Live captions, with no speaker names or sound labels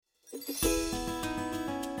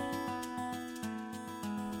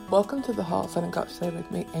Welcome to the Heart, Soul and Gut Show with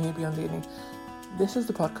me, Amy Biondini. This is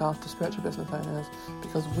the podcast for spiritual business owners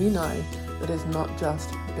because we know that it's not just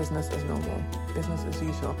business as normal, business as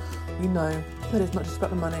usual. We know that it's not just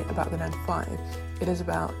about the money, about the 9 to 5. It is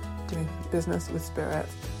about doing business with spirit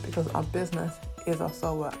because our business is our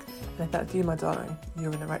soul work. And if that's you, my darling,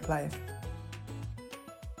 you're in the right place.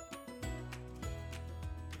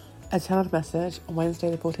 A channeled message on Wednesday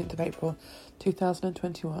the 14th of April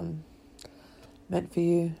 2021. Meant for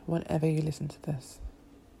you whenever you listen to this.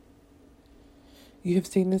 You have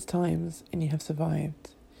seen these times and you have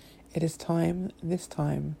survived. It is time, this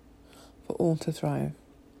time, for all to thrive.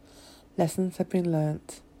 Lessons have been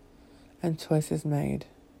learnt and choices made.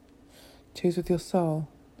 Choose with your soul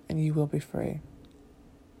and you will be free.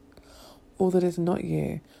 All that is not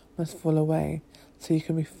you must fall away so you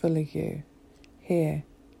can be fully you, here,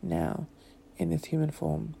 now, in this human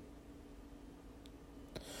form.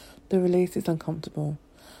 The release is uncomfortable,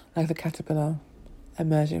 like the caterpillar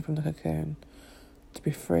emerging from the cocoon, to be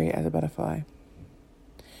free as a butterfly.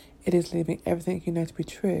 It is leaving everything you know to be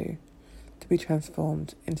true, to be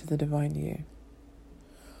transformed into the divine you.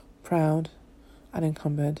 Proud,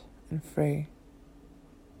 unencumbered, and free.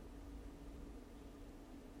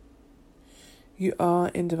 You are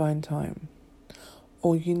in divine time.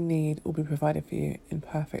 All you need will be provided for you in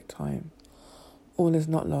perfect time. All is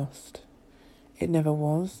not lost. It never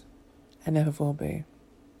was, and never will be.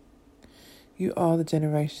 You are the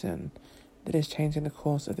generation that is changing the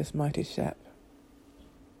course of this mighty ship.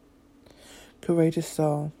 Courageous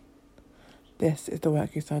soul, this is the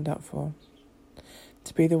work you signed up for.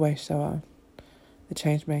 To be the way shower, the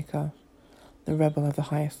change maker, the rebel of the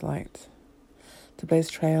highest light. To blaze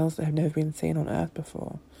trails that have never been seen on earth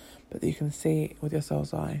before, but that you can see with your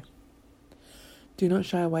soul's eye. Do not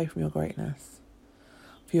shy away from your greatness,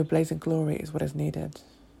 for your blazing glory is what is needed.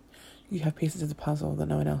 You have pieces of the puzzle that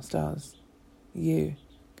no one else does. You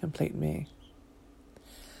complete me.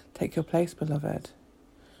 Take your place, beloved,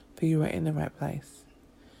 for you are in the right place.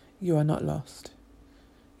 You are not lost.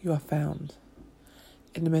 You are found.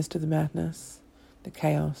 In the midst of the madness, the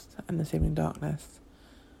chaos, and the seeming darkness,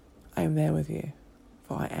 I am there with you,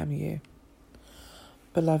 for I am you.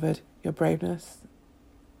 Beloved, you are braveness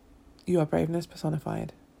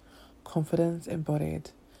personified, confidence embodied,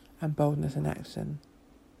 and boldness in action.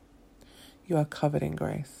 You are covered in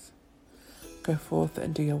grace. Go forth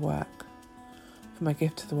and do your work, for my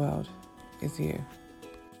gift to the world is you.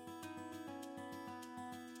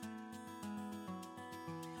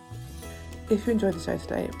 If you enjoyed the show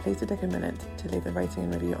today, please do take a minute to leave a rating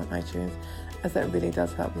and review on iTunes, as that really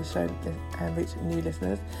does help the show reach new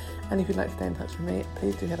listeners. And if you'd like to stay in touch with me,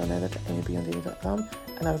 please do head on over to amybiondini.com,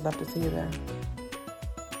 and I would love to see you there.